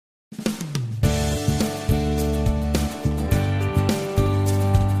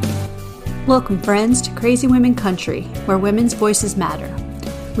Welcome, friends, to Crazy Women Country, where women's voices matter.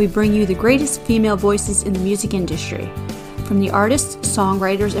 We bring you the greatest female voices in the music industry, from the artists,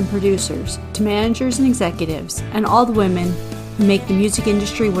 songwriters, and producers, to managers and executives, and all the women who make the music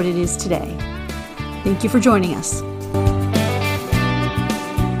industry what it is today. Thank you for joining us.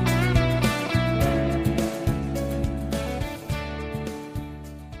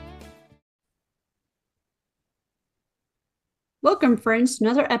 Welcome, friends, to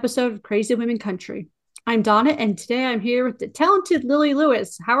another episode of Crazy Women Country. I'm Donna, and today I'm here with the talented Lilli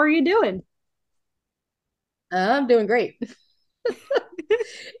Lewis. How are you doing? I'm doing great.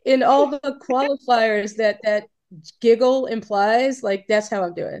 In all the qualifiers that giggle implies, like that's how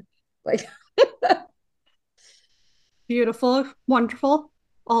I'm doing. Like, Beautiful, wonderful,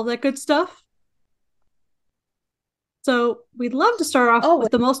 all that good stuff. So we'd love to start off always.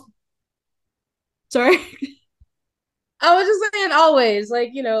 with the most. Sorry. I was just saying always,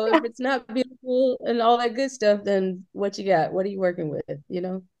 like, if it's not beautiful and all that good stuff, then what you got? What are you working with?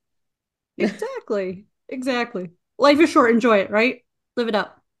 Exactly. Exactly. Life is short. Enjoy it, right? Live it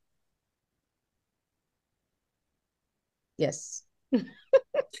up. Yes.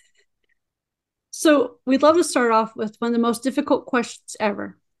 So we'd love to start off with one of the most difficult questions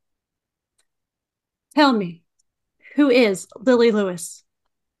ever. Tell me, who is Lilli Lewis?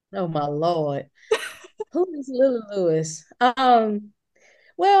 Oh my Lord. Who is Lilli Lewis?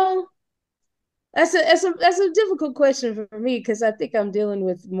 Well, that's a difficult question for me because I think I'm dealing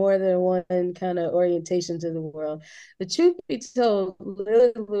with more than one kind of orientation to the world. The truth be told,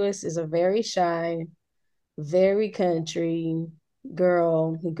 Lilli Lewis is a very shy, very country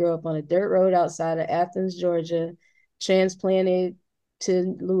girl who grew up on a dirt road outside of Athens, Georgia, transplanted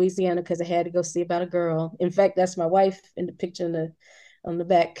to Louisiana because I had to go see about a girl. In fact, that's my wife in the picture on the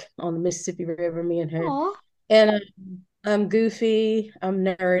back on the Mississippi River, me and her. Aw. And I'm goofy, I'm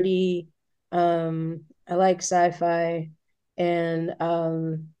nerdy, I like sci-fi, and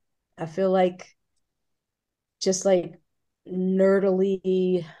I feel like just like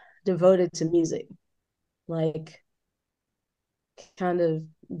nerdily devoted to music, like kind of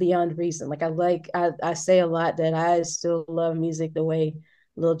beyond reason. I say a lot that I still love music the way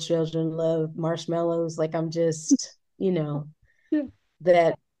little children love marshmallows. Like I'm just, Yeah.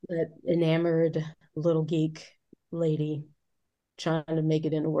 that that enamored little geek lady trying to make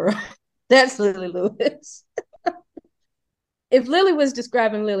it in the world. That's Lilli Lewis. If Lilli was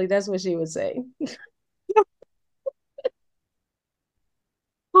describing Lilli, that's what she would say.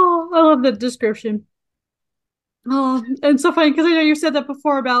 Oh, I love the description. Oh, and so funny because I know you said that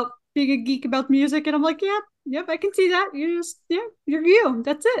before about being a geek about music, and I'm like, yep, yep, I can see that. You just, yeah, you're you.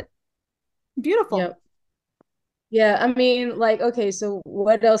 That's it. Beautiful. Yep. Yeah, I mean, like, okay, so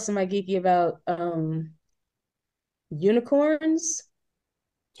what else am I geeky about? Unicorns.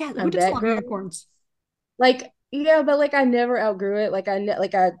 Yeah, who I'm doesn't that love girl. unicorns? Like, yeah, but like I never outgrew it.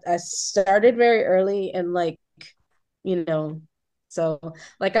 I started very early and like, you know, so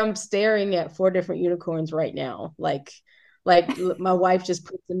like I'm staring at four different unicorns right now. Like my wife just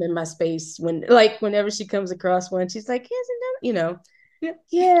puts them in my space whenever she comes across one, she's like, isn't that. Yeah.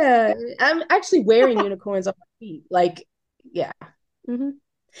 Yeah, I'm actually wearing unicorns on my feet. Like, yeah. Hmm.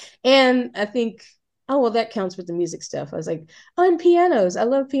 And I think, oh, well, that counts with the music stuff. I was like, oh, and pianos. I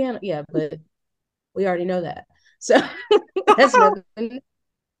love piano. Yeah, but we already know that. So that's nothing.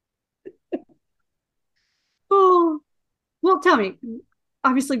 Oh, well, tell me.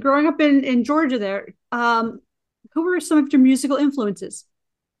 Obviously, growing up in Georgia, there, who were some of your musical influences?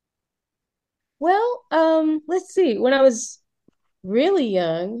 Well, let's see. When I was really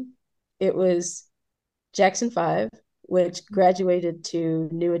young, it was Jackson 5, which graduated to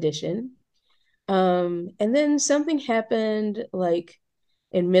New Edition. And then something happened like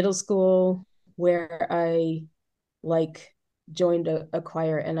in middle school where I like joined a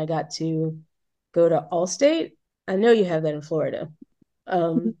choir and I got to go to Allstate. I know you have that in Florida.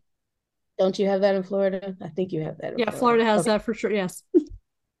 Um, don't you have that in Florida? I think you have that in Yeah, Florida. Florida has Okay. that for sure. Yes.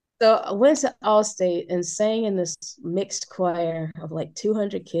 So I went to Allstate and sang in this mixed choir of like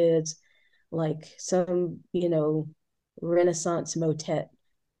 200 kids, like some, Renaissance motet.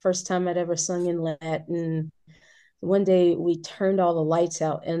 First time I'd ever sung in Latin. One day we turned all the lights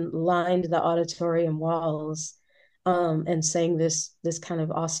out and lined the auditorium walls, and sang this kind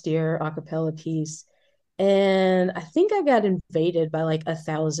of austere a cappella piece. And I think I got invaded by like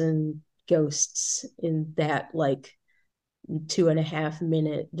 1,000 ghosts in that like 2.5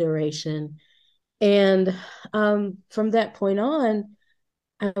 minute duration. And from that point on,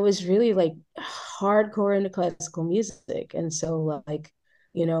 I was really like hardcore into classical music. And so like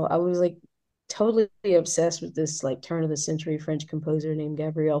I was like totally obsessed with this like turn of the century French composer named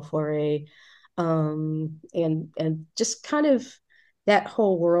Gabriel Fauré. And just kind of that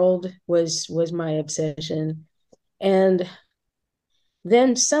whole world was my obsession. And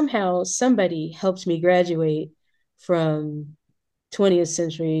then somehow somebody helped me graduate from 20th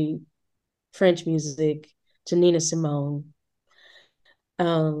century French music to Nina Simone.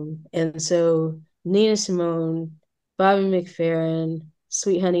 And so Nina Simone, Bobby McFerrin,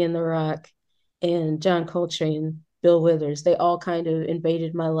 Sweet Honey in the Rock, and John Coltrane, Bill Withers, they all kind of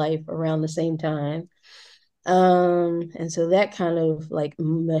invaded my life around the same time. And so that kind of like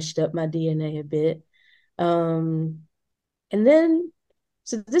meshed up my DNA a bit. Um, and then,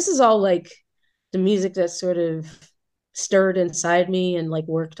 so this is all like the music that sort of stirred inside me and like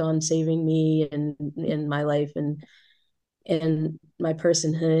worked on saving me and in my life and my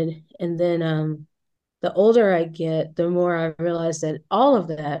personhood. And then the older I get, the more I realize that all of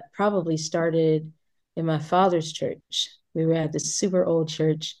that probably started in my father's church. We were at this super old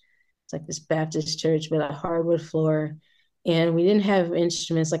church. It's like this Baptist church with a hardwood floor. And we didn't have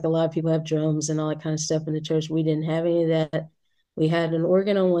instruments like a lot of people have drums and all that kind of stuff in the church. We didn't have any of that. We had an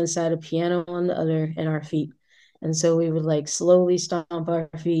organ on one side, a piano on the other, and our feet. And so we would like slowly stomp our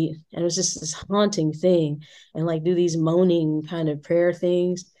feet. And it was just this haunting thing and like do these moaning kind of prayer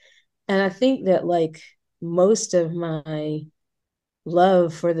things. And I think that like most of my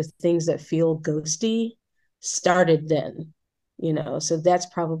love for the things that feel ghosty started then. So that's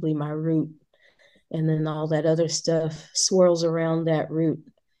probably my root. And then all that other stuff swirls around that root.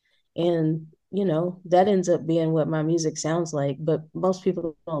 And that ends up being what my music sounds like. But most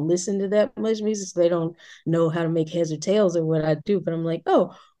people don't listen to that much music, so they don't know how to make heads or tails of what I do. But I'm like,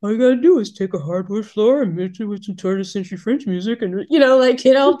 oh, all you gotta do is take a hardwood floor and mix it with some turn of century French music, and like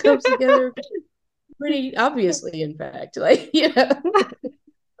it all comes together pretty obviously, in fact.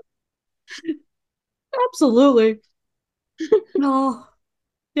 Absolutely. No.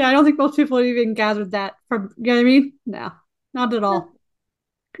 Yeah, I don't think most people even gathered that from, you know what I mean? No, not at No, all.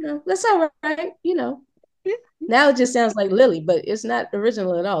 no, that's all right. Yeah, Now it just sounds like Lilli, but it's not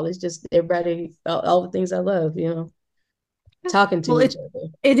original at all. It's just everybody, all the things I love, yeah. talking to Well, each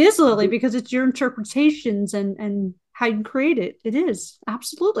it is Lily other. because it's your interpretations and how you create it. It is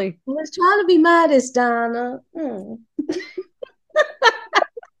absolutely. I was trying to be modest, Donna.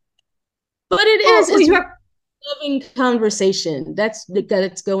 But it is. Well, It's you have loving conversation. That's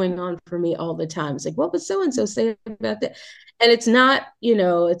going on for me all the time. It's like, what would so and so say about that? And it's not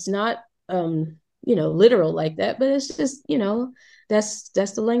literal like that, but it's just, that's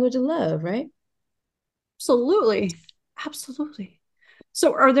the language of love, right? absolutely, absolutely.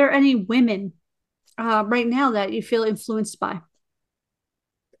 So, are there any women right now that you feel influenced by?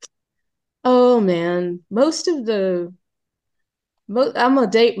 Oh man, I'm gonna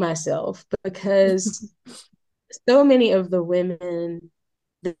date myself because so many of the women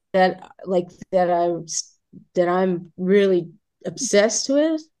that I'm really obsessed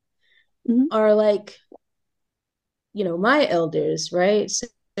with Mhm. are like my elders, right?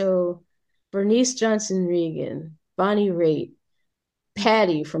 So Bernice Johnson Regan, Bonnie Raitt,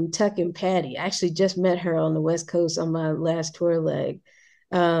 Patty from Tuck and Patty. I actually just met her on the West Coast on my last tour leg.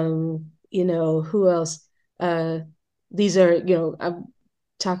 Who else? These are, I'm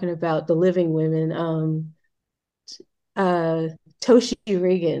talking about the living women. Uh, Toshi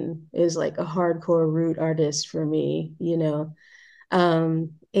Regan is like a hardcore root artist for me.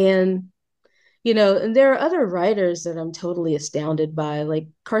 And there are other writers that I'm totally astounded by. Like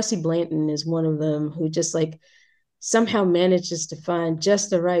Carsie Blanton is one of them who just like somehow manages to find just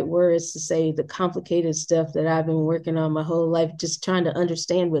the right words to say the complicated stuff that I've been working on my whole life, just trying to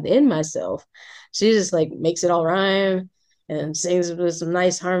understand within myself. She just like makes it all rhyme and sings with some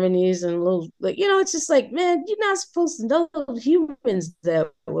nice harmonies and little like it's just like, man, you're not supposed to know humans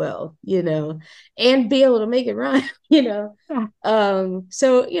that well, and be able to make it rhyme. Yeah,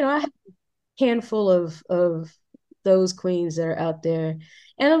 So I have a handful of those queens that are out there.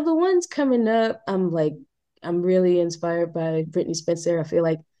 And of the ones coming up, I'm really inspired by Brittany Spencer. I feel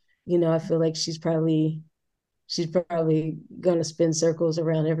like she's probably gonna spin circles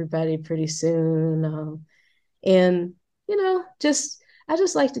around everybody pretty soon. And just I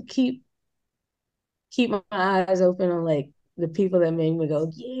just like to keep my eyes open on like the people that make me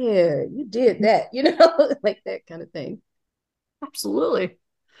go, yeah, you did that, like that kind of thing. absolutely.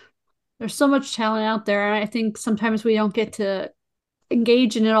 There's so much talent out there, and I think sometimes we don't get to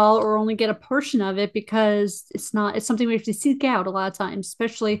engage in it all or only get a portion of it because it's something we have to seek out a lot of times,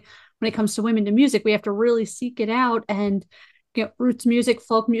 especially when it comes to women to music. We have to really seek it out and get roots music,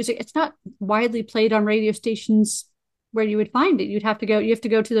 folk music. It's not widely played on radio stations where you would find it. You have to go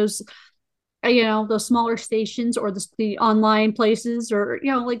to those, those smaller stations or the online places, or,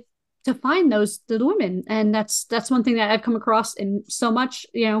 like, to find the women. And that's one thing that I've come across in so much,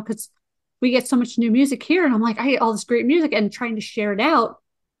 because we get so much new music here, and I'm like, I get all this great music, and trying to share it out,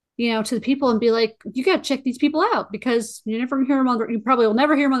 to the people and be like, you got to check these people out, because you probably will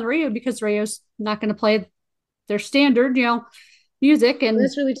never hear them on the radio, because the radio's not going to play their standard, music. And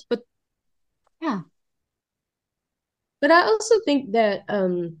That's really, but yeah. but I also think that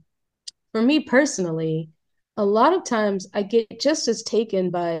for me personally, a lot of times I get just as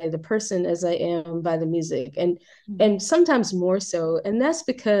taken by the person as I am by the music, and sometimes more so. And that's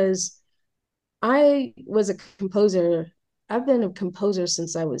because I was a composer. I've been a composer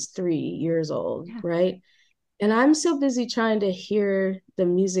since I was 3 years old, Yeah. right? And I'm so busy trying to hear the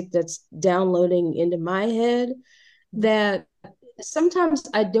music that's downloading into my head that sometimes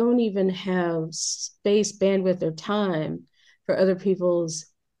I don't even have space, bandwidth, or time for other people's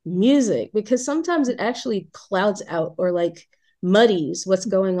music, because sometimes it actually clouds out or like muddies what's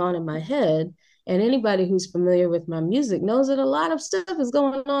going on in my head. And anybody who's familiar with my music knows that a lot of stuff is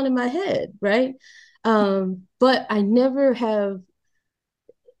going on in my head, right? But I never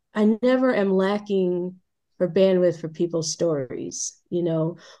am lacking for bandwidth for people's stories,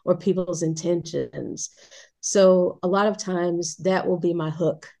 or people's intentions. So a lot of times that will be my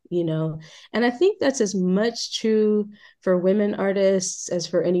hook. And I think that's as much true for women artists as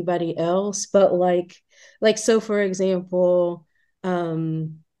for anybody else. But so for example,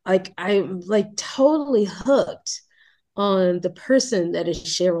 like I'm like totally hooked on the person that is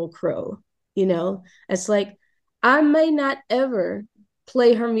Sheryl Crow. It's like I may not ever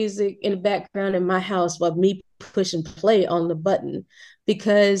play her music in the background in my house while me pushing play on the button,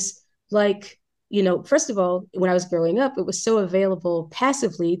 because first of all, when I was growing up, it was so available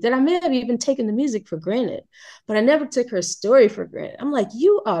passively that I may have even taken the music for granted, but I never took her story for granted. I'm like,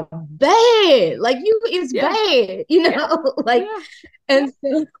 you are bad. Like, you is Yeah. bad, like, Yeah. and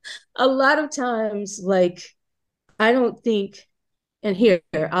so a lot of times, like, I don't think, and here,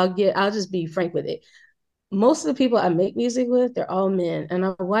 I'll just be frank with it. Most of the people I make music with, they're all men. And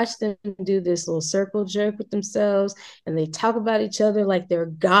I watch them do this little circle jerk with themselves, and they talk about each other like they're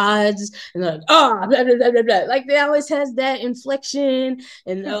gods. And they're like, oh, blah, blah, blah, blah, blah. Like they always has that inflection,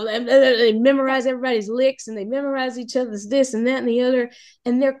 and Yeah. they memorize everybody's licks, and they memorize each other's this and that and the other.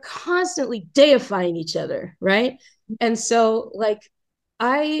 And they're constantly deifying each other, right? And so like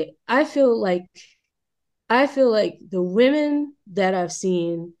I feel like the women that I've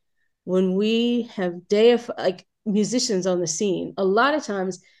seen, when we have deified, like musicians on the scene, a lot of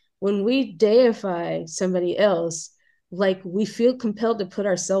times when we deify somebody else, like we feel compelled to put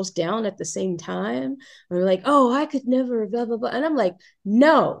ourselves down at the same time. We're like, oh, I could never, blah, blah, blah. And I'm like,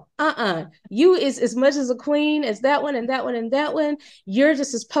 no, you is as much as a queen as that one and that one and that one. You're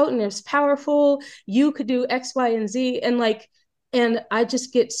just as potent, as powerful. You could do X, Y, and Z. And I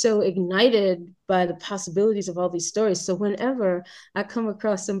just get so ignited by the possibilities of all these stories. So whenever I come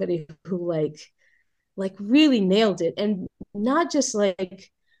across somebody who like really nailed it, and not just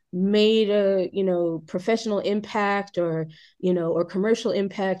like made a professional impact or commercial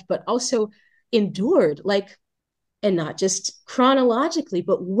impact, but also endured, like, and not just chronologically,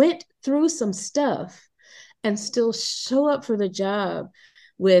 but went through some stuff and still show up for the job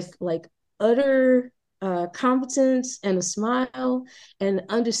with like utter competence and a smile, and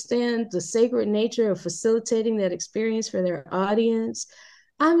understand the sacred nature of facilitating that experience for their audience.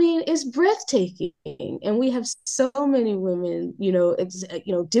 I mean, it's breathtaking, and we have so many women,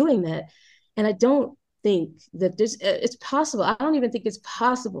 doing that. And I don't think that it's possible. I don't even think it's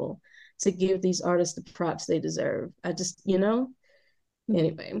possible to give these artists the props they deserve. I just,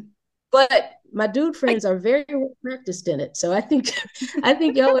 anyway. But my dude friends are very well practiced in it, so I think I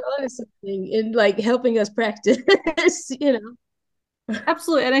think y'all are onto something in like helping us practice.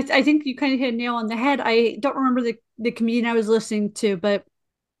 Absolutely. And I think you kind of hit a nail on the head. I don't remember the comedian I was listening to, but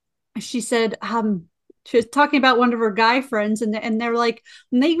she said, she was talking about one of her guy friends, and they're like,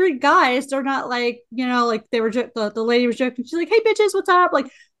 when they read guys, they're not like, like they were, the lady was joking. She's like, hey, bitches, what's up? Like,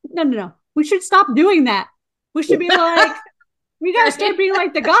 no, no, no. We should stop doing that. We should be like, we gotta start being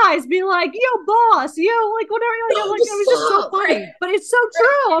like the guys, being like, yo, boss, yo, like whatever. Like, I'm like, it was just so funny, but it's so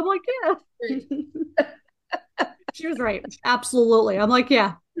true. I'm like, yeah. She was right. Absolutely. I'm like,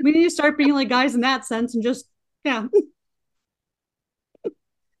 yeah, we need to start being like guys in that sense, and just, yeah.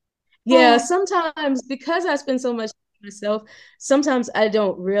 Yeah, Oh. sometimes because I spend so much time myself, sometimes I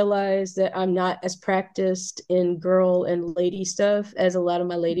don't realize that I'm not as practiced in girl and lady stuff as a lot of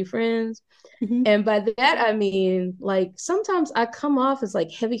my lady friends. Mhm. And by that, I mean, like, sometimes I come off as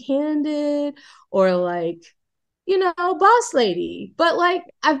like heavy handed, or like boss lady. But like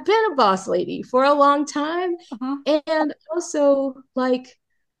I've been a boss lady for a long time. Uh-huh. And also like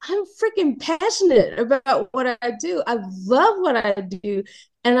I'm freaking passionate about what I do. I love what I do.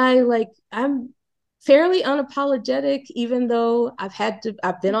 And I'm fairly unapologetic, even though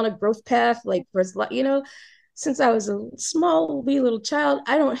I've been on a growth path, like since I was a small wee little child.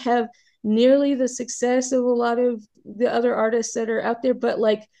 I don't have nearly the success of a lot of the other artists that are out there, but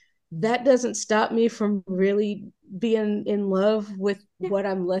like that doesn't stop me from really being in love with Yeah. what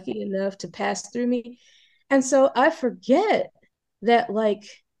I'm lucky enough to pass through me. And so I forget that like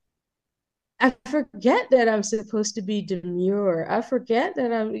I forget that I'm supposed to be demure. I forget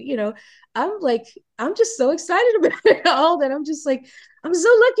that I'm like, I'm just so excited about it all that I'm just like, I'm so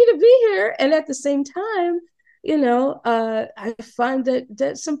lucky to be here. And at the same time, I find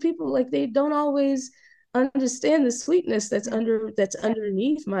that some people like they don't always understand the sweetness Yeah. that's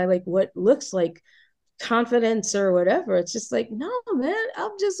underneath my like what looks like confidence or whatever. It's just like, no, man,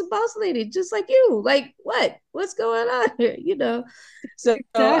 I'm just a boss lady, just like you. Like, what's going on here? So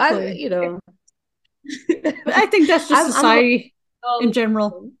I, Exactly. But I think that's just I'm going society in all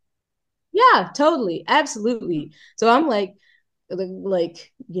general. yeah, totally, absolutely. So I'm like,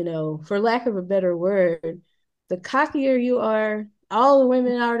 for lack of a better word, the cockier you are, all the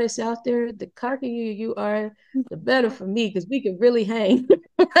women artists out there, the cockier you are, the better for me because we could really hang.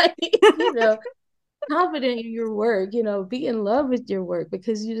 Right? you know, Confident in your work, be in love with your work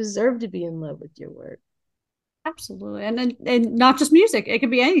because you deserve to be in love with your work. Absolutely. And not just music. It could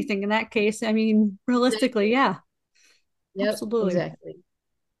be anything in that case. I mean, realistically, Exactly. yeah. Yep, Absolutely. exactly.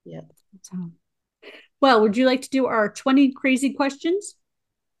 Yep. So, well, would you like to do our 20 crazy questions?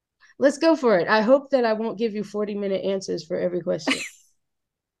 Let's go for it. I hope that I won't give you 40-minute answers for every question.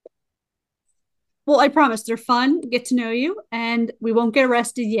 Well, I promise they're fun, get to know you, and we won't get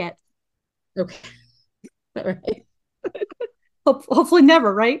arrested yet. Okay. All right. Hopefully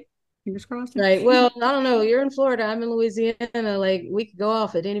never, right? Fingers crossed. Right. Well, I don't know. You're in Florida. I'm in Louisiana. Like we could go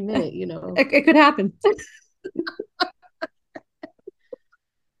off at any minute. It could happen.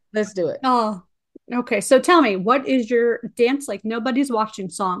 Let's do it. Oh, okay. So tell me, what is your dance like nobody's watching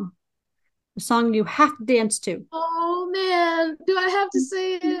song? A song you have to dance to. Oh man, do I have to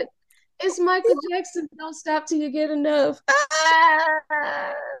say it? It's Michael Jackson. Don't stop till you get enough.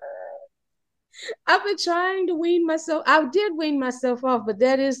 I've been trying to wean myself. I did wean myself off, but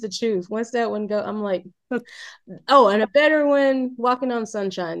that is the truth. Once that one go, I'm like, oh, and a better one, Walking on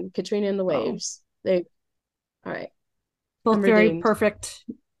Sunshine, Katrina and the Oh, Waves. They, all right, I'm both very redeemed. perfect.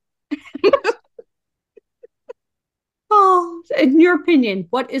 Oh, in your opinion,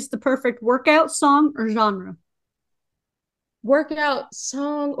 what is the perfect workout song or genre? Workout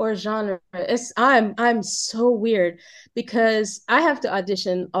song or genre? I'm so weird because I have to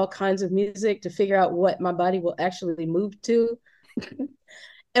audition all kinds of music to figure out what my body will actually move to.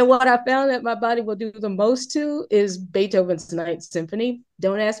 And what I found that my body will do the most to is Beethoven's Ninth Symphony.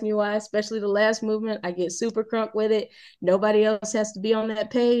 Don't ask me why, especially the last movement. I get super crunk with it. Nobody else has to be on that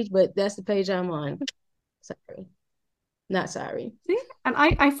page, but that's the page I'm on. Sorry. Not sorry. See, and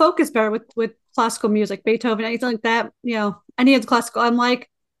I focus better with classical music, Beethoven, anything like that. Any of the classical. I'm like,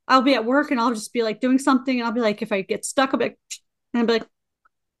 I'll be at work and I'll just be like doing something, and I'll be like, if I get stuck, I'll be like, and I'll be like,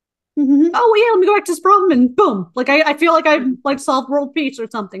 oh yeah, let me go back to this problem, and boom, like I feel like I like solved world peace or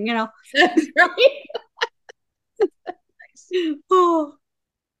something. That's right. Oh,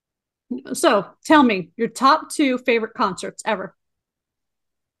 so tell me your top two favorite concerts ever.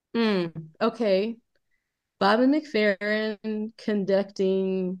 Okay. Bobby McFerrin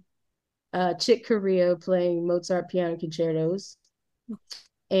conducting Chick Corea playing Mozart piano concertos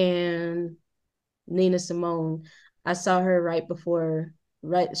and Nina Simone. I saw her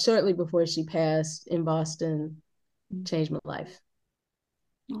right shortly before she passed in Boston. Changed my life.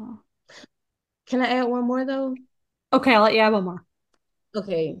 Oh. Can I add one more though? Okay, I'll let you have one more.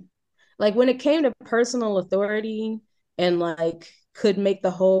 Okay. Like when it came to personal authority and like could make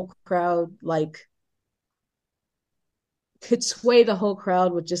the whole crowd like could sway the whole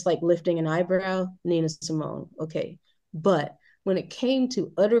crowd with just like lifting an eyebrow, Nina Simone. Okay. But when it came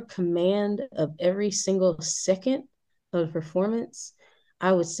to utter command of every single second of the performance,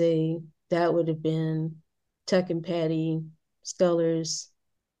 I would say that would have been Tuck and Patty, Scullers,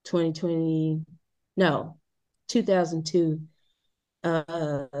 2020, no, 2002.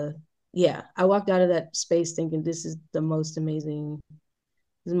 Yeah, I walked out of that space thinking this is the most amazing,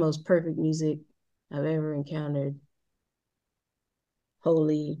 the most perfect music I've ever encountered.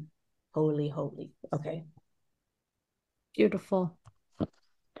 Holy, holy, holy. Okay. Beautiful.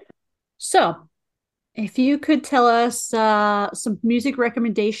 So If you could tell us some music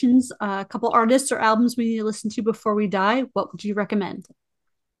recommendations, a couple artists or albums we need to listen to before we die, what would you recommend?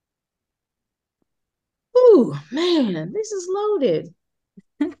 Ooh, man, this is loaded.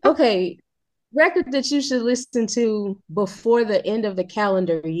 Okay, record that you should listen to before the end of the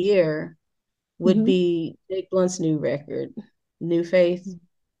calendar year would Mhm. be Jake Blunt's new record, New Faith.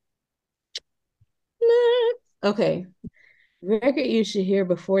 Okay, record you should hear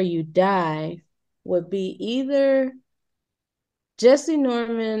before you die would be either Jesse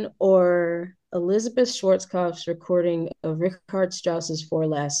Norman or Elizabeth Schwarzkopf's recording of Richard Strauss's Four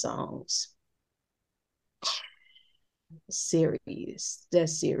Last Songs series. That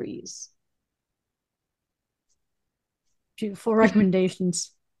series. Beautiful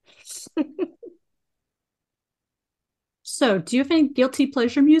recommendations. So, do you have any guilty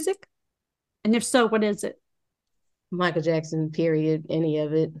pleasure music? And if so, what is it? Michael Jackson, period, any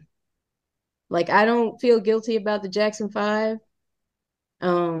of it. Like I don't feel guilty about the Jackson 5.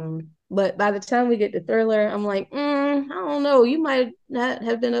 But by the time we get to Thriller, I'm like, I don't know, you might not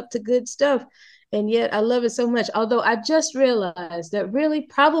have been up to good stuff. And yet I love it so much. Although I just realized that really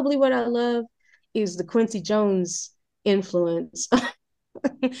probably what I love is the Quincy Jones influence.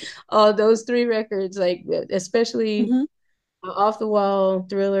 All those three records, like especially Mhm. Off the Wall,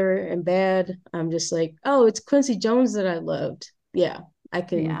 Thriller, and Bad. I'm just like, oh, it's Quincy Jones that I loved. Yeah, I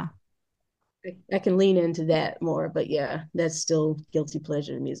can Yeah. I can lean into that more. But yeah, that's still guilty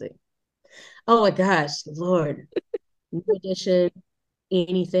pleasure music. Oh my gosh, Lord. New Edition,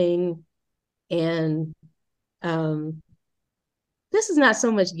 anything. And um this is not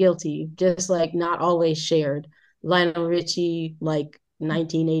so much guilty, just like not always shared. Lionel Richie, like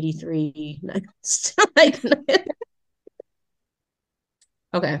 1983. like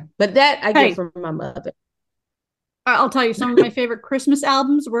okay. But that I get Hey, from my mother. I'll tell you, some of my favorite Christmas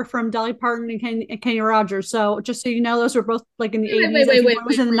albums were from Dolly Parton and Kenny Rogers. So just so you know, those were both like in the Wait, 80s. wait, I wait, think wait, one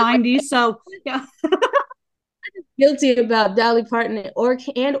was wait, in the wait, wait. 90s. So yeah, Guilty about Dolly Parton or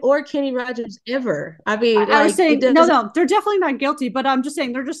Kenny Rogers ever. I mean, I was like it saying, no, doesn't. no, they're definitely not guilty, but I'm just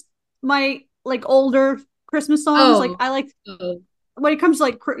saying they're just my like older Christmas songs. Like Oh, I like oh, when it comes to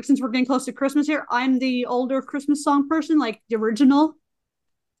like since we're getting close to Christmas here, I'm the older Christmas song person, like the original.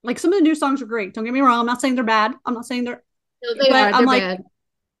 Like some of the new songs are great. Don't get me wrong. I'm not saying they're bad. I'm not saying they're, no, they but are. I'm They're like bad.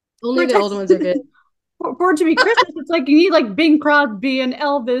 Only for the old ones are good. for it to be Christmas, it's like you need like Bing Crosby and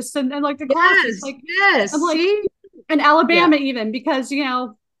Elvis and like the classics. Yes, Like I'm yes. like See, in yeah, Alabama even because yeah,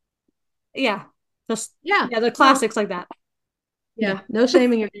 just yeah. yeah, the No, classics like that. yeah. Yeah. No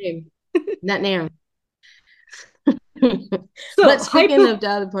shame in your game. Not now. But So speaking hypo. of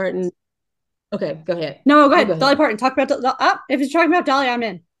Dolly Parton, okay, go ahead. No, go You go ahead. Dolly ahead. Parton. Talk about if it's talking about Dolly, I'm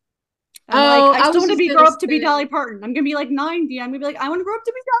in. I'm like, Oh, I I still was want to just be gonna grow up to be say, Dolly Parton. I'm gonna be like 90. I'm gonna be like, I want to grow up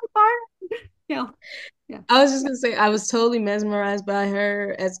to be Dolly Parton. Yeah. I was just gonna say, I was totally mesmerized by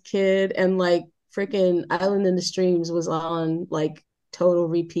her as a kid, and like freaking Island in the Streams was on like total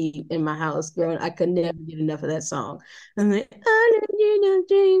repeat in my house growing. I could never get enough of that song. I'm like, Island in the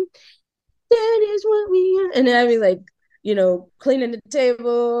Dream, that is what we are. And then I'd be like, cleaning the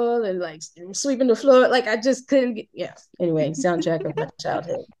table and like sweeping the floor. Like I just couldn't get, yeah. Anyway, soundtrack of my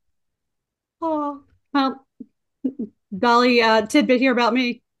childhood. Oh, well, Dolly, tidbit here about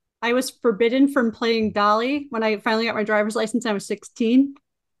me. I was forbidden from playing Dolly when I finally got my driver's license. I was 16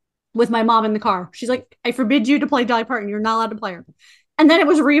 with my mom in the car. She's like, I forbid you to play Dolly Parton. You're not allowed to play her. And then it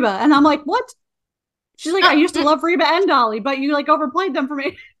was Reba. And I'm like, what? She's like, I used to love Reba and Dolly, but you like overplayed them for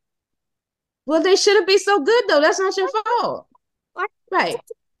me. Well, they shouldn't be so good though. That's not your fault. Right.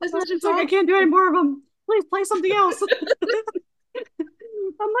 That's not your It's like, I fault. can't do any more of them. Please play something else. I'm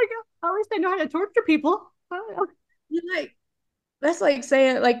like, at least I know how to torture people. You're like, that's like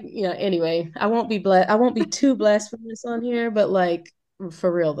saying like, anyway, I won't be too blasphemous on here, but like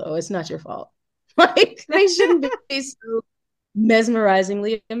for real though, it's not your fault. Like they shouldn't be so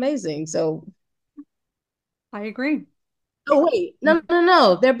mesmerizingly amazing. So I agree. oh wait, no, no,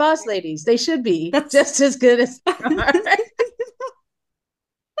 no. They're boss ladies. They should be That's just as good as they are.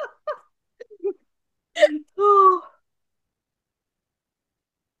 oh,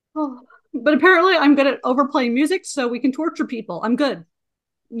 oh. But apparently I'm good at overplaying music, so we can torture people. I'm good.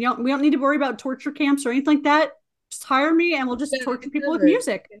 We don't need to worry about torture camps or anything like that. Just hire me and we'll just Got torture it people with covered.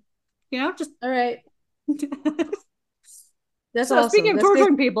 music. Just All right. That's so speaking awesome. of That's basically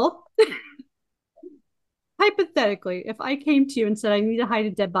torturing people, hypothetically, if I came to you and said I need to hide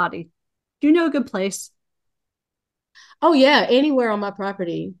a dead body, do you know a good place? oh yeah, anywhere on my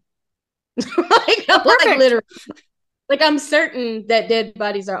property. Oh, like perfect. literally. Like I'm certain that dead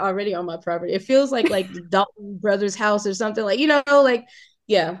bodies are already on my property. It feels like the Dalton brothers' house or something. Like, like,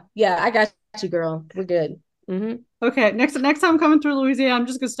 yeah, yeah, I got you, girl. We're good. Okay, next time I'm coming through Louisiana, I'm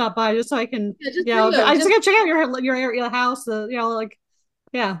just gonna stop by just so I can, Yeah, just bring them. I just Just gotta check out your area, house, like,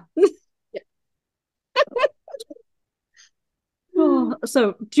 yeah. yeah. Oh,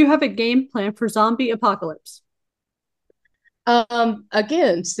 so do you have a game plan for zombie apocalypse?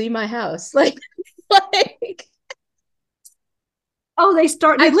 Again, see my house. Like Oh, they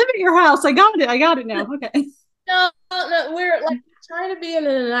I live at your house. I got it now. Okay. no, no, we're like trying to be in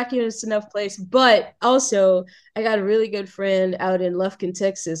an innocuous enough place, but also I got a really good friend out in Lufkin,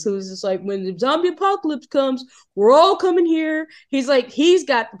 Texas, who's just like, when the zombie apocalypse comes, we're all coming here. He's like, he's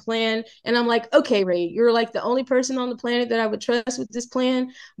got the plan, and I'm like, okay, Ray, you're like the only person on the planet that I would trust with this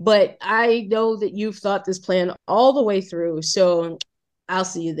plan, but I know that you've thought this plan all the way through, so I'll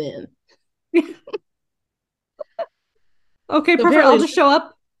see you then. Okay, So perfect. I'll apparently, just show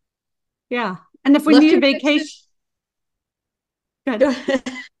up. Yeah. And if we need a Lufkin, Texas. vacation, good.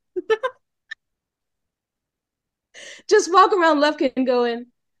 Just walk around Lufkin going,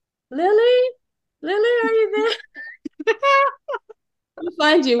 Lilli, Lilli, are you there? We'll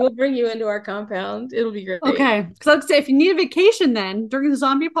find you. We'll bring you into our compound. It'll be great. Okay. Because I'd say if you need a vacation, then during the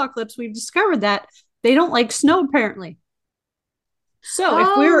zombie apocalypse, we've discovered that they don't like snow, apparently. So if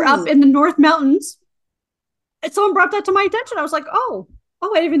we're up Oh, in the North Mountains, and someone brought that to my attention. I was like, oh,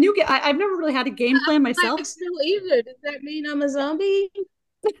 I even knew. I've never really had a game I plan don't myself. like snow either. Does that mean I'm a zombie?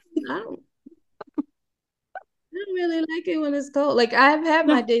 I don't. I don't really like it when it's cold. Like I've had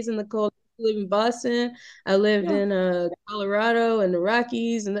my No. days in the cold. I live in Boston. I lived Yeah. in Colorado and the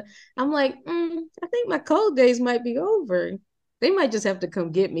Rockies, and I'm like, I think my cold days might be over. They might just have to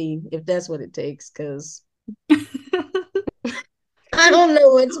come get me if that's what it takes, because I don't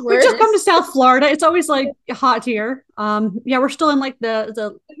know what's We just come to worse. South Florida. It's always like hot here. Yeah, we're still in like You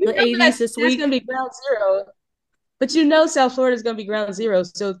the know 80s this that's week. gonna be ground zero. But South Florida is gonna be ground zero.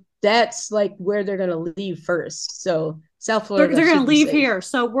 So that's like where they're gonna leave first. So South Florida They're gonna should be leave safe. here,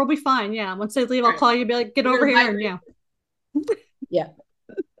 so we'll be fine. Yeah, once they leave, I'll Right. call you, be like, get We're over gonna here, and migrate. yeah.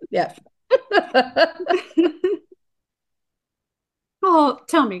 Yeah. Yeah. Oh,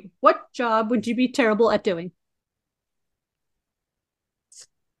 tell me, what job would you be terrible at doing?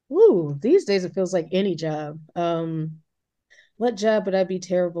 Ooh, these days it feels like any job. What job would I be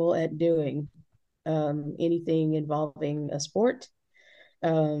terrible at doing? Anything involving a sport.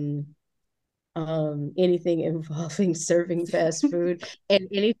 Um, anything involving serving fast food, and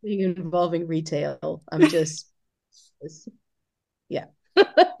anything involving retail. Yeah.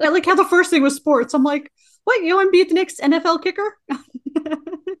 I like how the first thing was sports. I'm like, what? You want to be the next NFL kicker?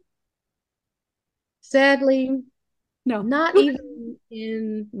 Sadly, No. not even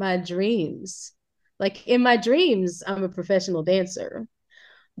in my dreams. Like in my dreams, I'm a professional dancer,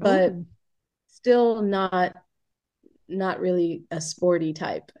 but Oh, still not really a sporty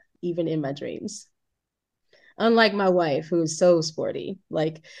type, even in my dreams. Unlike my wife, who is so sporty.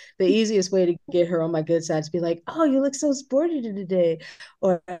 Like the easiest way to get her on my good side is to be like, "Oh, you look so sporty today,"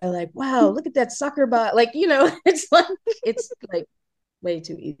 or like, "Wow, look at that soccer ball." Like it's like way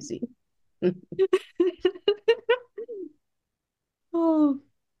too easy. oh.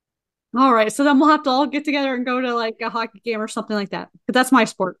 All right. So then we'll have to all get together and go to like a hockey game or something like that. Because that's my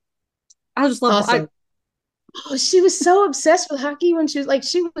sport. I just love. Awesome. Oh, she was so obsessed with hockey when she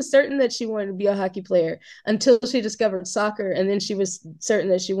was certain that she wanted to be a hockey player until she discovered soccer, and then she was certain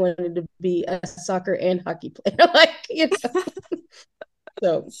that she wanted to be a soccer and hockey player.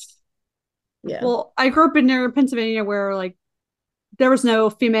 So yeah. Well, I grew up in near Pennsylvania where like there was no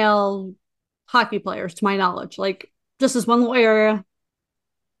female hockey players to my knowledge. Like this is one little area.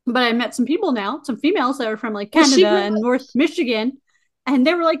 But I met some people now, some females that are from like Well, she Canada grew and up North Michigan. And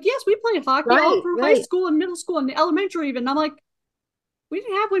they were like, yes, we played hockey all right, through high right. school and middle school and elementary even. And I'm like, we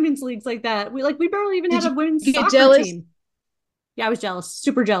didn't have women's leagues like that. We barely even had Did a women's you get soccer jealous? team. Yeah, I was jealous,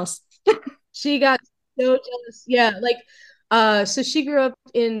 super jealous. She got so jealous. Yeah, so she grew up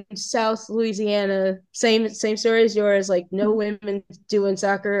in South Louisiana. Same story as yours. Like no women doing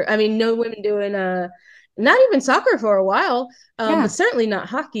soccer. I mean, no women doing not even soccer for a while. But Yeah. certainly not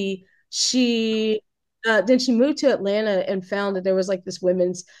hockey. She then she moved to Atlanta and found that there was like this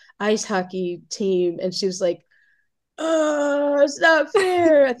women's ice hockey team, and she was like, "Oh, it's not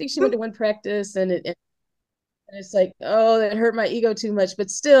fair." I think she went to one practice, and it's like, oh, that hurt my ego too much. But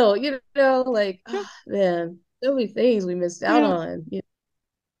still, like, oh, man, so many things we missed out Yeah, on. Yeah.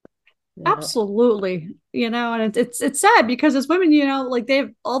 absolutely. And it's sad because as women, like they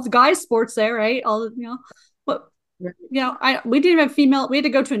have all the guys sports there, right? All the, but I we didn't have female. We had to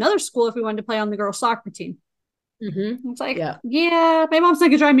go to another school if we wanted to play on the girls soccer team. It's like, Yeah. yeah, my mom's not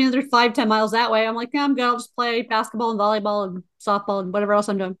gonna drive me another 5-10 miles that way. I'm like, yeah, I'm good. I'll just play basketball and volleyball and softball and whatever else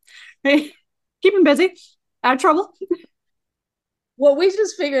I'm doing. Right? Keep him busy. Out of trouble. What we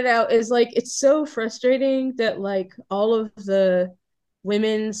just figured out is like it's so frustrating that like all of the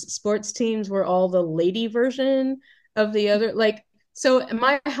women's sports teams were all the lady version of the other like so in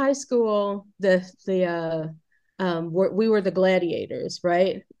my high school we were the gladiators,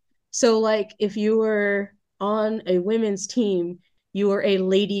 right? So like if you were on a women's team, you were a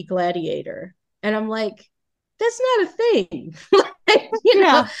lady gladiator. And I'm like, that's not a thing. Like, how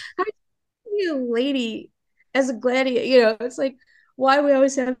Yeah. can you be a lady as a gladiator? It's like why we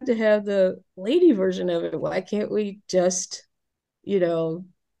always have to have the lady version of it. Why can't we just, you know,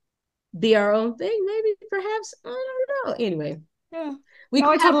 be our own thing? Maybe, perhaps, I don't know. Anyway, Yeah. we No,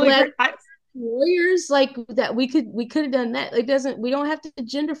 could I have totally glad agree. warriors like that. We could have done that. Like, doesn't we don't have to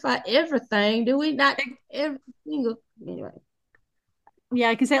genderify everything, do we? Not every single anyway. Yeah,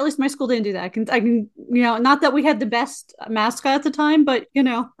 I can say at least my school didn't do that. I can, not that we had the best mascot at the time, but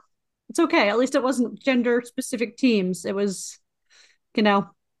it's okay. At least it wasn't gender specific teams. It was, you know,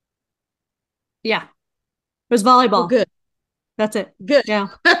 yeah, it was Well, volleyball. good, That's it. good. Yeah.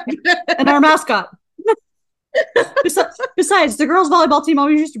 And our mascot. Besides, the girls' volleyball team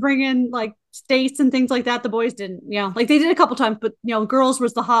always used to bring in like states and things like that. The boys didn't. Yeah, like they did a couple times, but girls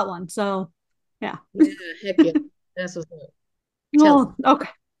was the hot one. So, yeah. Yeah, heck yeah. That's what's up. Tell Oh, them. okay.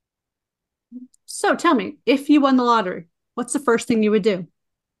 So tell me, if you won the lottery, what's the first thing you would do?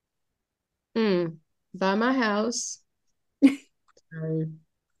 Buy my house. Um,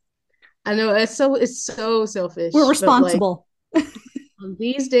 I know it's so We're selfish, but like responsible.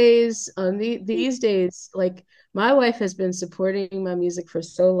 these days, like my wife has been supporting my music for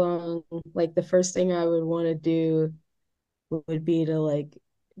so long. Like the first thing I would want to do would be to like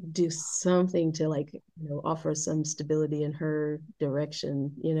do something to like offer some stability in her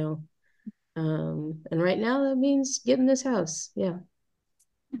direction. And right now that means getting this house. Yeah.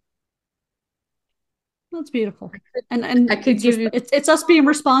 That's beautiful. I And could give you it's us being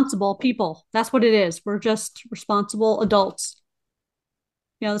responsible people. That's what it is. We're just responsible adults.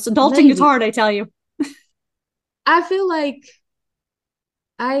 This adulting is maybe. hard, I tell you. I feel like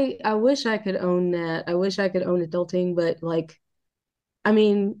I wish I could own that. I wish I could own adulting, but like I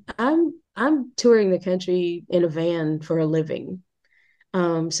mean, I'm touring the country in a van for a living.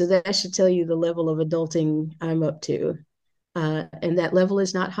 So that should tell you the level of adulting I'm up to. And that level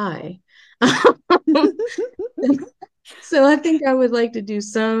is not high. So I think I would like to do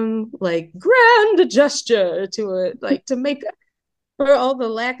some like grand gesture to it, like to make up for all the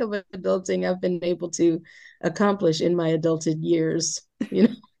lack of adulting I've been able to accomplish in my adulted years.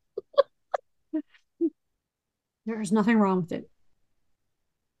 There's nothing wrong with it.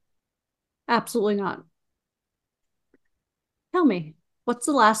 Absolutely not. Tell me, what's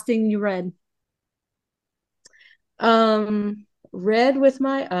the last thing you read? Read with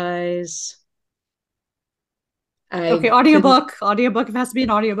my eyes. Okay, I couldn't. audiobook. Audiobook. It has to be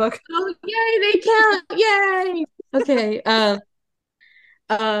an audiobook. Oh, yay, they count. Yay. Okay.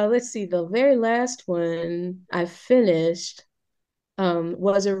 Let's see. The very last one I finished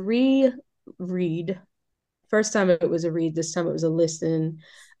was a reread. First time it was a read, this time it was a listen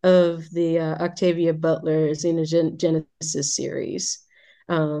of the Octavia Butler Xenogenesis series.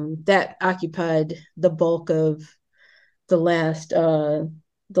 That occupied the bulk of the last uh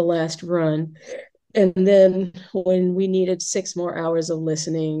the last run. And then when we needed 6 more hours of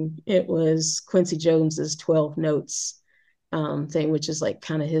listening, it was Quincy Jones's 12 Notes thing, which is like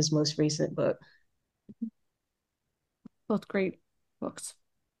kind of his most recent book. Both great books.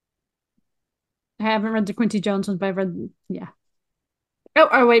 I haven't read the Quincy Jones ones, but I've read, yeah.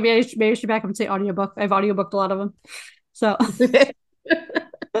 Oh, wait, maybe I should back up and say audiobook. I've audiobooked a lot of them. So,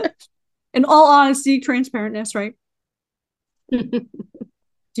 in all honesty, transparentness, right?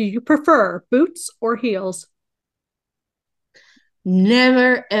 Do you prefer boots or heels?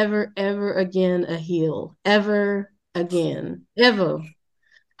 Never, ever, ever again a heel. Ever again. Ever.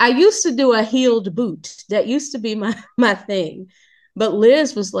 I used to do a heeled boot. That used to be my thing. But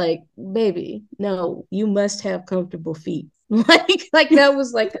Liz was like, baby, no, you must have comfortable feet. Like that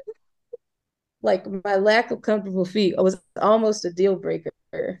was like my lack of comfortable feet was almost a deal breaker.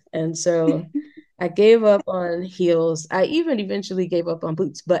 And so I gave up on heels. I even eventually gave up on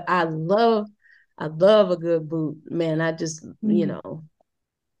boots, but I love a good boot. Man, I just, Mm,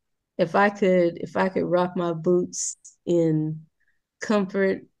 if I could rock my boots in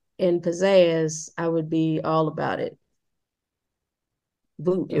comfort and pizzazz, I would be all about it.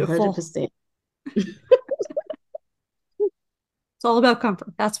 Boot beautiful. 100%. It's all about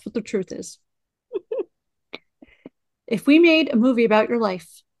comfort. That's what the truth is. If we made a movie about your life,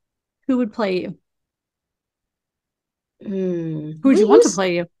 who would play you? Who would We you want to used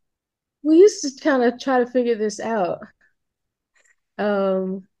play you? we used to kind of try to figure this out.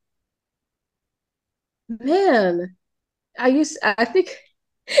 Um, man, I think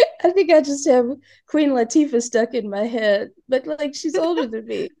I think I just have Queen Latifah stuck in my head, but like she's older than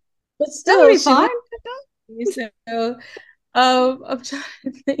me, but That would still be she fine. looks at me. So I'm trying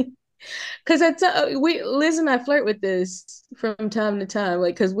to think because we Liz and I flirt with this from time to time,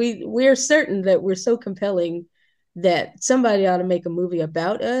 like because we're certain that we're so compelling that somebody ought to make a movie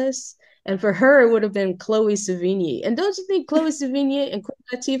about us. And for her, it would have been Chloe Sevigny. And don't you think Chloe Sevigny and Queen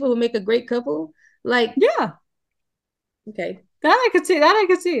Latifah would make a great couple? Like, Yeah, okay, that I could see. That I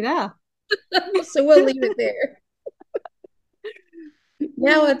could see. Yeah. so we'll leave it there.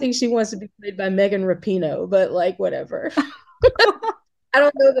 Now I think she wants to be played by Megan Rapinoe, but like whatever. I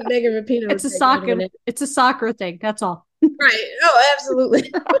don't know that Megan Rapinoe is that good of an actor. It's a soccer thing. That's all. Right. Oh,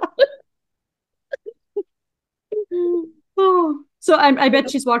 absolutely. Oh, so I bet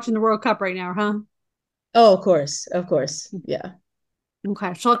she's watching the World Cup right now, huh? Oh, of course. Of course. Yeah.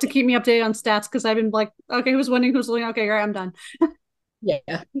 Okay, she'll have to keep me updated on stats because I've been like, okay, who's winning, who's losing? Okay, great, I'm done.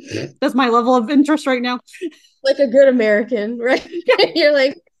 Yeah. That's my level of interest right now. Like a good American, right? You're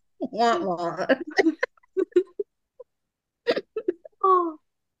like, wah, wah. Oh.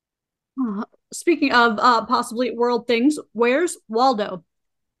 Speaking of possibly world things, where's Waldo?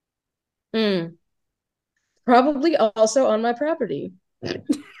 Mm. Probably also on my property. At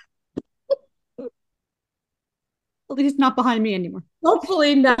least not behind me anymore.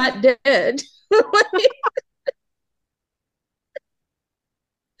 Hopefully not dead.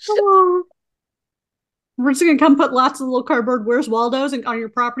 Oh. We're just gonna come put lots of little cardboard "Where's Waldo's" and on your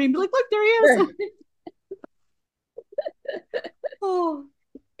property and be like, "Look, there he is." Right. Oh,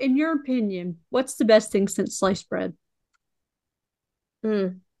 in your opinion, what's the best thing since sliced bread?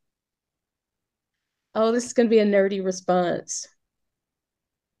 Mm. Oh, this is going to be a nerdy response.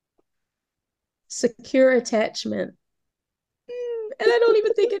 Secure attachment. And I don't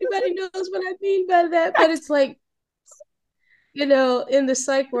even think anybody knows what I mean by that, but it's like, in the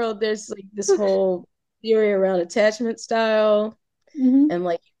psych world, there's like this whole theory around attachment style. Mm-hmm. And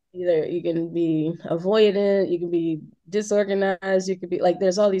like, either you can be avoidant, you can be disorganized, you could be like,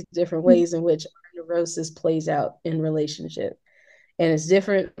 there's all these different ways in which neurosis plays out in relationship. And it's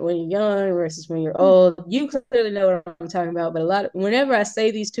different when you're young versus when you're old. You clearly know what I'm talking about, but whenever I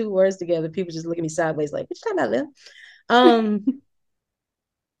say these two words together, people just look at me sideways like, what you talking about, Lil?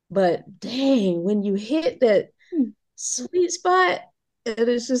 But dang, when you hit that sweet spot, it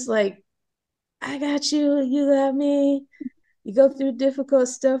is just like, I got you, you got me. You go through difficult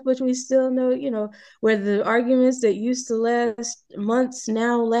stuff, but we still know, where the arguments that used to last months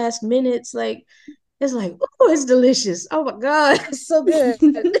now last minutes. Like, it's like, oh, it's delicious. Oh my God, it's so good.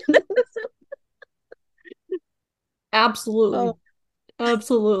 Absolutely. Oh,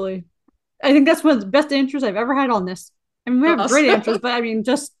 Absolutely. I think that's one of the best answers I've ever had on this. I mean, we have great awesome. answers, but I mean,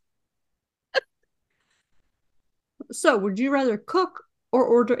 just so would you rather cook or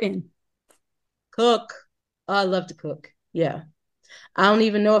order in? Cook. Oh, I love to cook. Yeah. I don't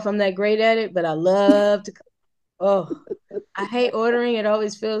even know if I'm that great at it, but I love to cook. Oh, I hate ordering. It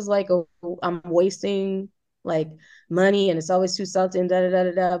always feels like I'm wasting like money and it's always too salty and da da da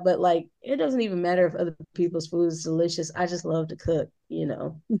da da. But like it doesn't even matter if other people's food is delicious. I just love to cook.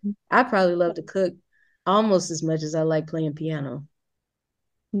 Mhm. I probably love to cook almost as much as I like playing piano.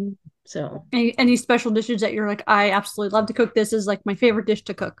 So Any special dishes that you're like, I absolutely love to cook. This is like my favorite dish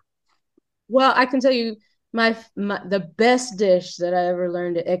to cook. well, I can tell you my the best dish that I ever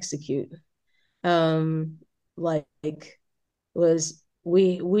learned to execute. Um like was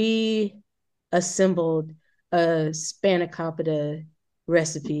we assembled a spanakopita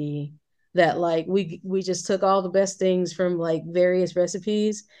recipe that like we just took all the best things from like various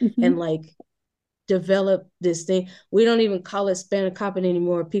recipes and Mm-hmm. like developed this thing. We don't even call it spanakopita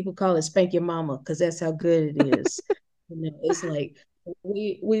anymore. People call it spank your mama because that's how good it is. It's like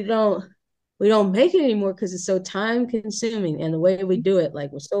we don't make it anymore because it's so time consuming and the way we do it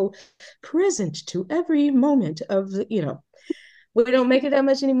like we're so present to every moment of we don't make it that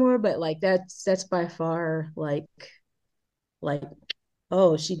much anymore, but like that's by far like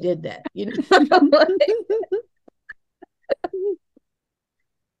oh she did that.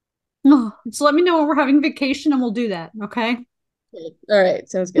 Oh, so let me know when we're having vacation and we'll do that. Okay. All right,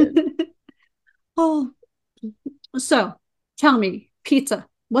 sounds good. Oh, so tell me, pizza.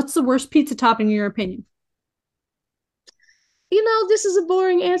 What's the worst pizza topping in your opinion? This is a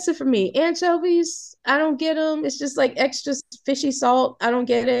boring answer for me. Anchovies, I don't get them. It's just like extra fishy salt. I don't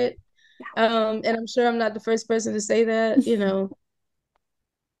get it. And I'm sure I'm not the first person to say that.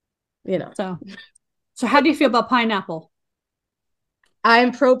 So, so how do you feel about pineapple?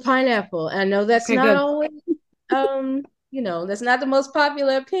 I'm pro pineapple. I know that's Okay, not good. always, that's not the most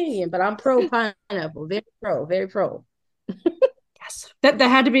popular opinion, but I'm pro pineapple. Very pro, very pro. Yes. That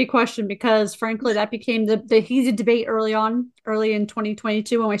had to be a question because frankly, that became the heated debate early in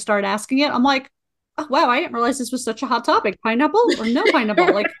 2022 when we started asking it. I'm like, oh, wow, I didn't realize this was such a hot topic. Pineapple or no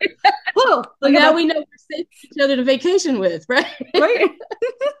pineapple? Like, whoa, Well, like now about we know we're safe for each other to vacation with, right? right.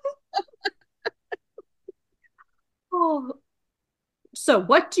 Oh, so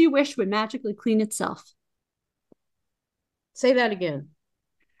what do you wish would magically clean itself? Say that again.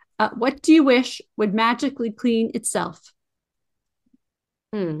 What do you wish would magically clean itself?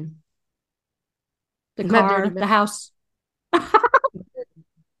 Hmm. The My dirty car, mouth. the house.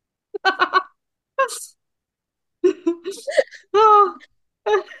 Oh.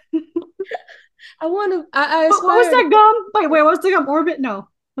 I want to. I What was aspire to. that gum? Wait, what was the gum? Orbit? No.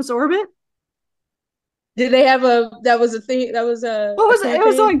 Was it Orbit? Did they have a? That was a thing. That was What a was it? It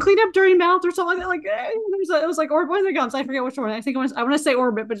was campaign. like clean up dirty mouth or something like that. Like it was like Orbit. One of the gums. I forget which one. I think it was. I want to say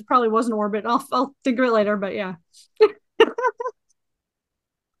Orbit, but it probably wasn't Orbit. I'll think of it later. But yeah.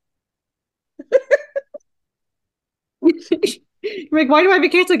 Like, why do I have a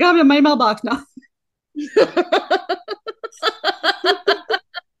case of gum in my mailbox now?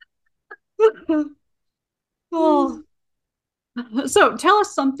 Oh, so tell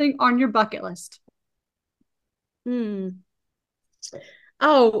us something on your bucket list. Hmm.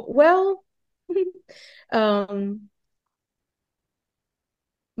 Oh well. um.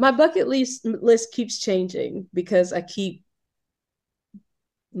 My bucket list keeps changing because I keep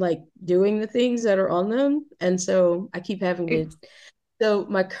like doing the things that are on them, and so I keep having to. So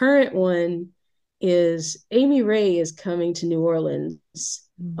my current one is Amy Ray is coming to New Orleans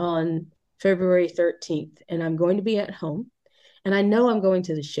on February 13th, and I'm going to be at home. And I know I'm going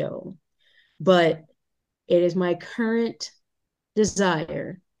to the show, but it is my current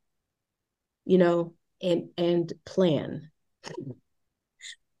desire, and plan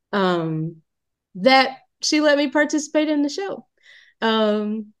um that she let me participate in the show.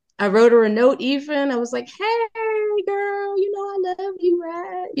 I wrote her a note even. I was like, hey girl, I love you,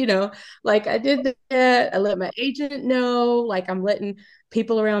 right? Like I did that. I let my agent know, like I'm letting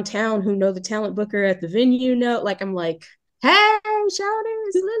people around town who know the talent booker at the venue know. Like I'm like, hey, Shawty,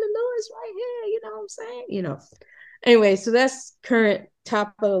 it's Lilli Lewis right here. You know what I'm saying? Anyway, so that's current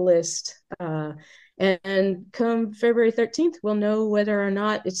top of the list. And come February 13th, we'll know whether or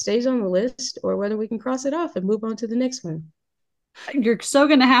not it stays on the list or whether we can cross it off and move on to the next one. You're so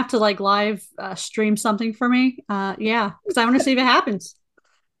gonna have to like live stream something for me. Yeah, because I want to see if it happens.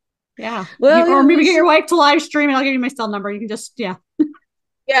 Yeah, Well, or yeah, maybe we'll get see. your wife to live stream, and I'll give you my cell number. You can just yeah.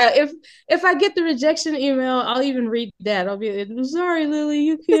 Yeah, if I get the rejection email, I'll even read that. I'll be like, sorry, Lilli,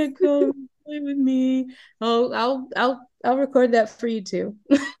 you can't come play with me. I'll record that for you too.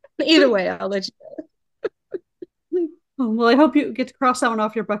 Either way, I'll let you Oh, well, I hope you get to cross that one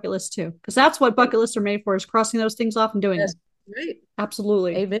off your bucket list too, because that's what know. bucket lists are made for: is crossing those things off and doing That's them. right.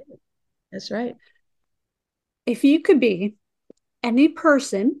 Absolutely. Amen. That's right. If you could be any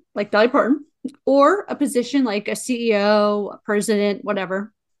person like Dolly Parton, or a position like a CEO, a president,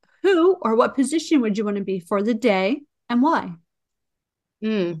 whatever, who or what position would you want to be for the day and why?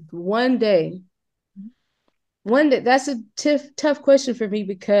 One day. One day. That's a tough question for me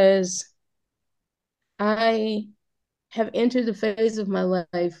because I have entered the phase of my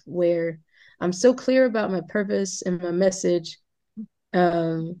life where I'm so clear about my purpose and my message,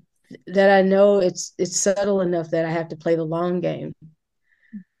 um, that I know it's subtle enough that I have to play the long game.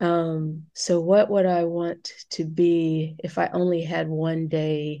 So what would I want to be if I only had one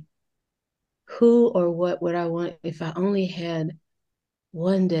day? Who or what would I want if I only had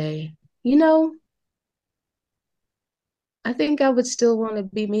one day? You know, I think I would still want to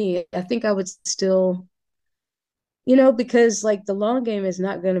be me. I think I would still, because like the long game is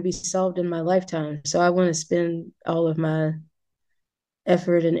not going to be solved in my lifetime. So I want to spend all of my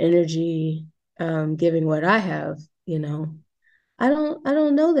effort and energy, giving what I have. I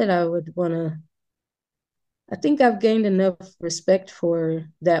don't know that I would want to. I think I've gained enough respect for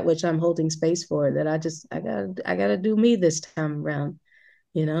that which I'm holding space for that I gotta do me this time around,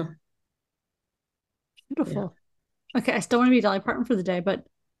 you know? Yeah. Beautiful. Okay, I still want to be Dolly Parton for the day, but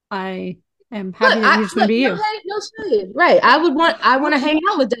I am Look, happy that you just want to look, be no you. hate, no shade. Right. I want to hang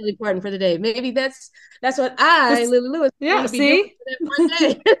out with Dolly Parton for the day. Maybe that's what I, Just Lilli Lewis, want yeah, to be doing see? for that one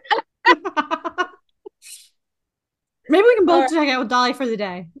day. Maybe we can All both right. check out with Dolly for the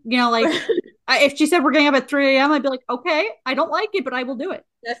day. Like if she said we're getting up at 3 a.m., I'd be like, okay, I don't like it, but I will do it.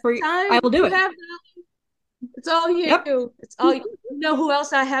 That's For the you. I time will do you it. have. It's all you. Yep. It's all you know who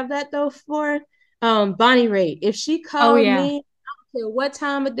else I have that though for? Bonnie Raitt. If she Oh called yeah. me, care what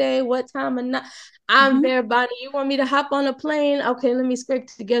time of day, what time of night. I'm Mhm. there, Bonnie. You want me to hop on a plane? Okay, let me scrape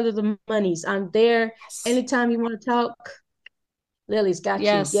together the monies. I'm there. Yes. Anytime you want to talk, Lily's got you.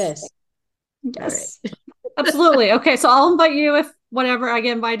 Yes. Yes. All right. Yes. Absolutely. Okay, so I'll invite you if whatever I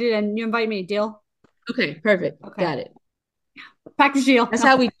get invited and you invite me. Deal? Okay, perfect. Okay. Got it. Package deal. That's No.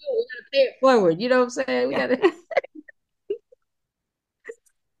 how we do it. We gotta pay it forward. You know what I'm saying? We Yeah. gotta.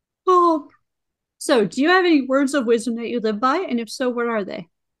 Oh. So, do you have any words of wisdom that you live by? And if so, what are they?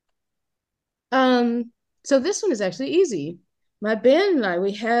 Um, so this one is actually easy. My band and I,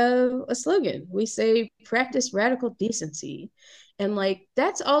 we have a slogan. We say practice radical decency. And like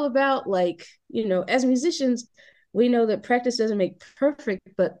that's all about like, as musicians, we know that practice doesn't make perfect,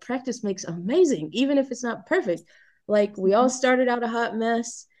 but practice makes amazing, even if it's not perfect. Like we all Mhm. started out a hot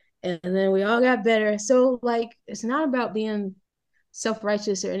mess and then we all got better. So like it's not about being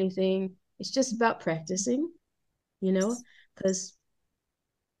self-righteous or anything. It's just about practicing, you know, because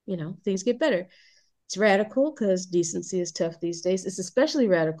things get better. It's radical because decency is tough these days. It's especially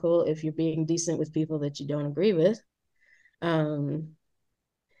radical if you're being decent with people that you don't agree with. Um,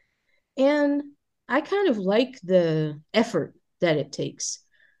 and I kind of like the effort that it takes.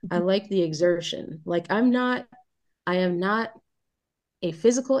 I Mhm. like the exertion. Like I am not a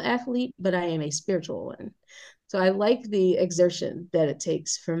physical athlete, but I am a spiritual one. So I like the exertion that it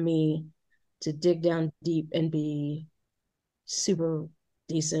takes for me to dig down deep and be super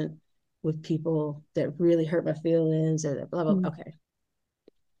decent with people that really hurt my feelings or blah, blah, blah. Mhm. Okay.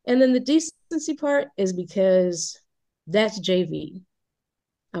 And then the decency part is because that's JV.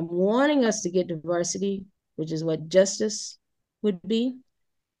 I'm wanting us to get to varsity, which is what justice would be.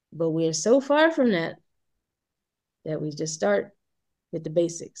 But we're so far from that we just start with the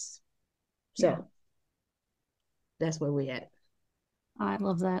basics. Yeah, So that's where we're at. I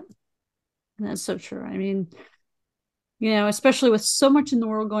love that. And that's so true. I mean, especially with so much in the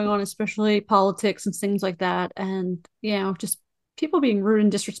world going on, especially politics and things like that, and just people being rude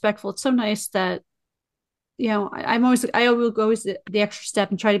and disrespectful. It's so nice that I will go always the extra step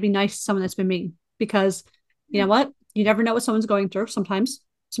and try to be nice to someone that's been mean because you know what, you never know what someone's going through. Sometimes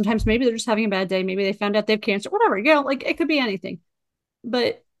maybe they're just having a bad day. Maybe they found out they have cancer. Whatever. Like it could be anything.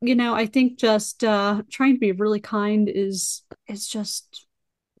 But I think just trying to be really kind is just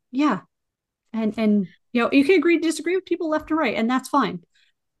yeah. And you can agree to disagree with people left and right, and that's fine.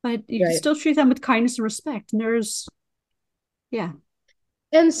 But you can Right. still treat them with kindness and respect. And there's yeah.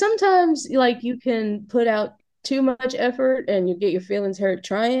 And sometimes like you can put out too much effort and you get your feelings hurt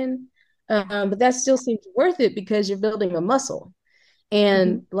trying. Yeah. But that still seems worth it because you're building a muscle. Hmm.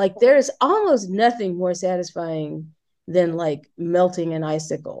 And like there's almost nothing more satisfying than like melting an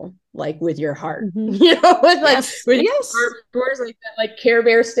icicle, like with your heart, Hmm. with like Yes. with your Yes. heart towards like that like Care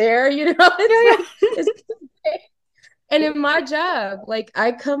Bear stare, it's Yeah, like it's and in my job, like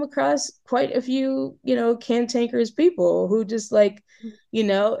I come across quite a few, cantankerous people who just like,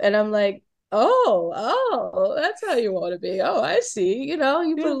 yeah. and I'm like, oh, that's how you want to be. Oh, I see. You put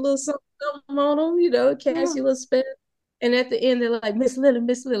a Yeah. little something, something on them, Yeah. cast you a little spin. And at the end, they're like, Miss Lily,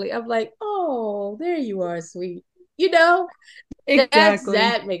 Miss Lily. I'm like, oh, there you are, sweet. You know, Exactly.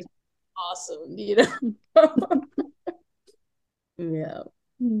 that makes me awesome. Yeah.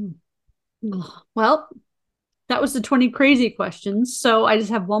 Mm. Well, that was the 20 crazy questions. So I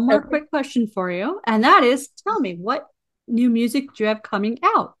just have one more Okay. quick question for you. And that is tell me, what new music do you have coming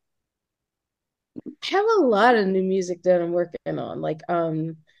out? I have a lot of new music that I'm working on. Like,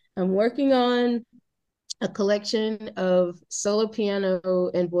 I'm working on a collection of solo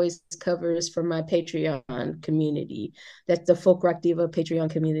piano and voice covers for my Patreon community. That's the Folk Rock Diva Patreon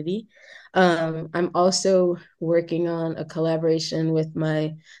community. I'm also working on a collaboration with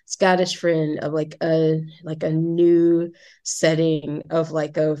my Scottish friend of like a new setting of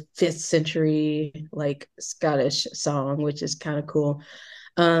like a 5th century like Scottish song, which is kind of cool.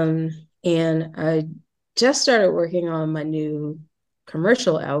 Um, and I just started working on my new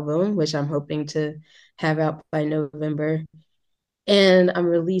commercial album, which I'm hoping to have out by November. And I'm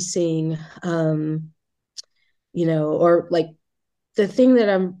releasing, or like the thing that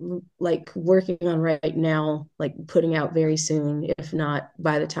I'm like working on right now, like putting out very soon, if not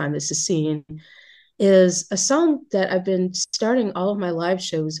by the time this is seen, is a song that I've been starting all of my live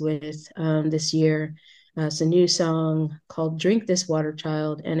shows with this year. It's a new song called Drink This Water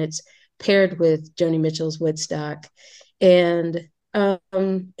Child, and it's paired with Joni Mitchell's Woodstock. And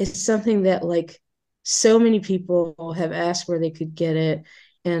it's something that like so many people have asked where they could get it.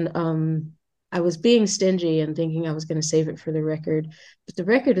 And I was being stingy and thinking I was going to save it for the record, but the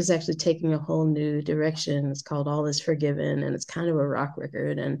record is actually taking a whole new direction. It's called All Is Forgiven, and it's kind of a rock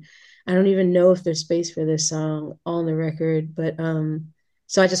record. And I don't even know if there's space for this song on the record, but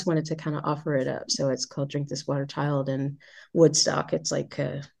so I just wanted to kind of offer it up. So it's called Drink This Water, Child, and Woodstock. It's like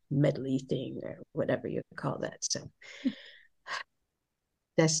a medley thing or whatever you call that. So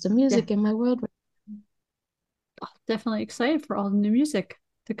that's the music in my world. Definitely excited for all the new music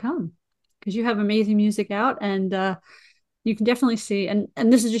to come, because you have amazing music out, and you can definitely see, and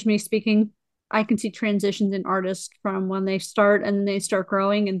this is just me speaking, I can see transitions in artists from when they start and they start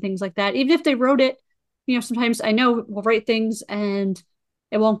growing and things like that. Even if they wrote it, sometimes I know we'll write things and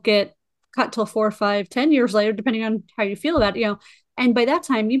it won't get cut till 4, 5, 10 years later, depending on how you feel about it, and by that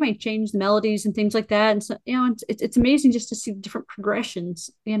time you might change the melodies and things like that. And so, it's amazing just to see the different progressions,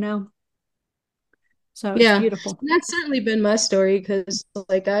 so it's beautiful. And that's certainly been my story, because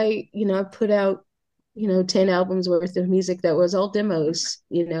like I put out 10 albums worth of music that was all demos,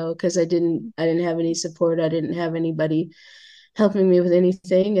 because I didn't have any support. I didn't have anybody helping me with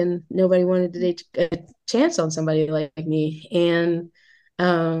anything, and nobody wanted to take a chance on somebody like me. And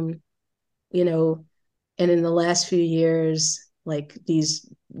and in the last few years, like, these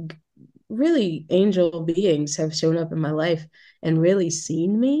really angel beings have shown up in my life and really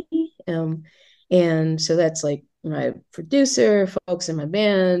seen me. And so that's like my producer, folks in my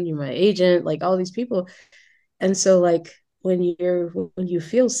band, you're my agent, like all these people. And so like when you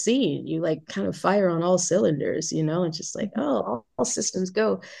feel seen, you like kind of fire on all cylinders, and just like, oh, all systems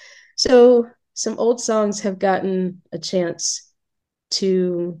go. So some old songs have gotten a chance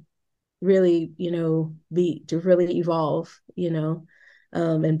to really, really evolve,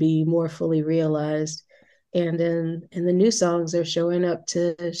 and be more fully realized. And then the new songs are showing up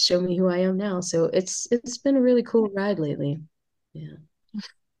to show me who I am now. So it's been a really cool ride lately. Yeah.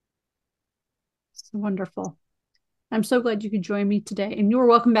 It's wonderful. I'm so glad you could join me today, and you're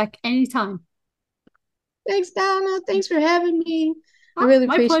welcome back anytime. Thanks, Donna. Thanks for having me. I really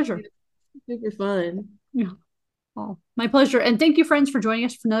appreciate my pleasure. It. Super fun. Yeah. Oh, my pleasure. And thank you, friends, for joining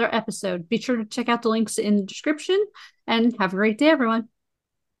us for another episode. Be sure to check out the links in the description, and have a great day, everyone.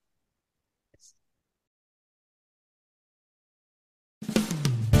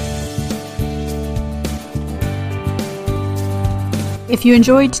 If you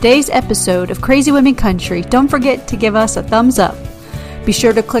enjoyed today's episode of Crazy Women Country, don't forget to give us a thumbs up. Be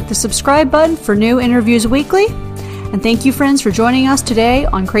sure to click the subscribe button for new interviews weekly. And thank you, friends, for joining us today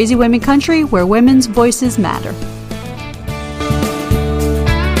on Crazy Women Country, where women's voices matter.